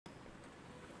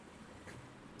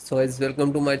So guys,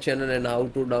 welcome to my channel and how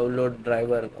to download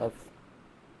driver of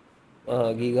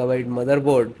Gigabyte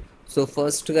motherboard. So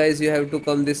first guys, you have to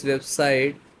come this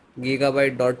website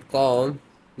gigabyte.com.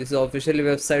 This is official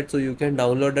website, so you can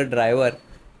download a driver.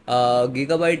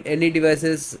 Gigabyte any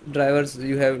devices drivers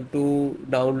you have to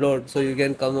download, so you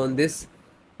can come on this,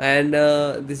 and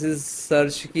this is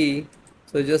search key.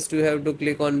 So just you have to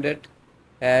click on that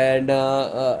and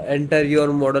enter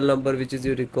your model number, which is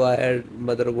your required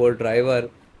motherboard driver,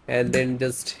 and then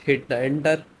just hit the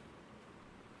enter.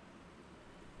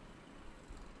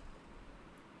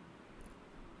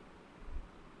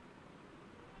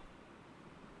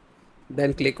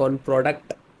 Then click on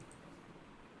product.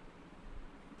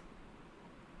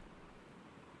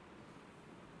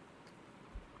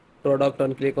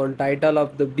 And click on title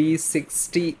of the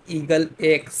B60 Eagle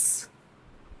X.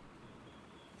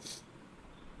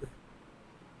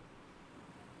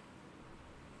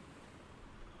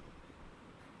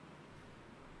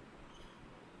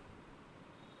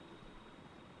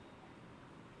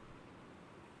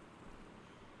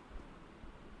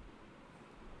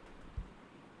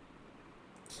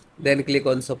 Then click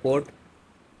on support.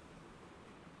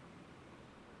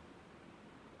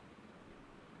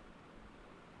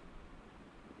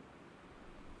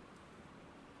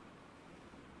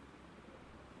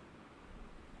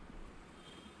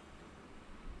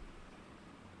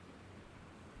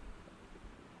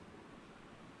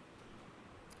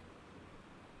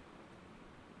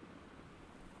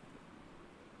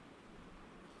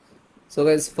 So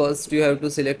guys, first you have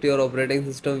to select your operating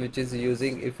system which is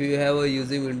using. If you have a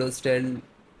using Windows 10,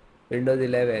 Windows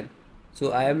 11,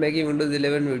 so I am making Windows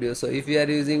 11 video. So if you are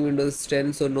using Windows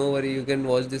 10, so no worry, you can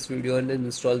watch this video and then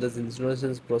install this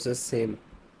installation process same.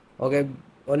 Okay,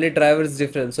 only driver is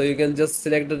different, so you can just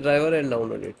select the driver and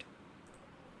download it.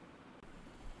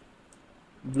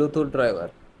 Bluetooth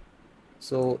driver.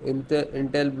 So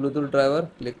Intel Bluetooth driver,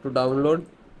 click to download.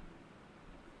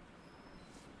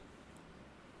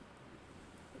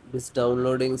 This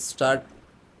downloading start.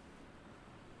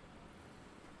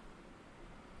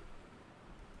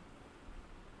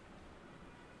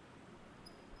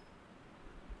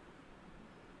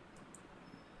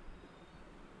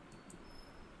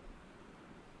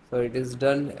 So it is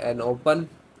done and open.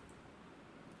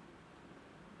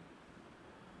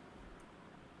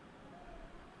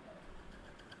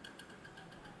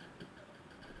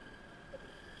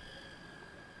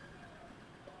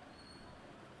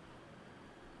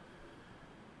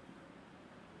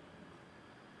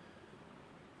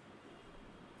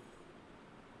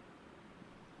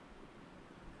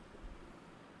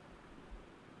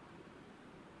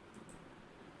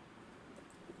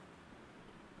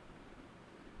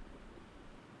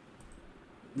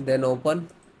 Then open.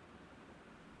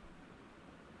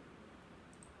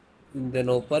 Then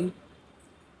open.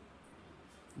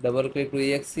 Double click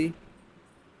to exe.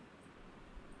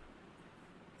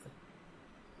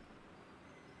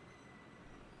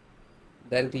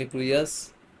 Then click to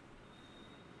yes.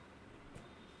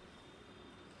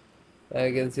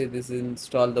 I can see this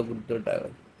install the Bluetooth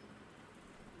driver.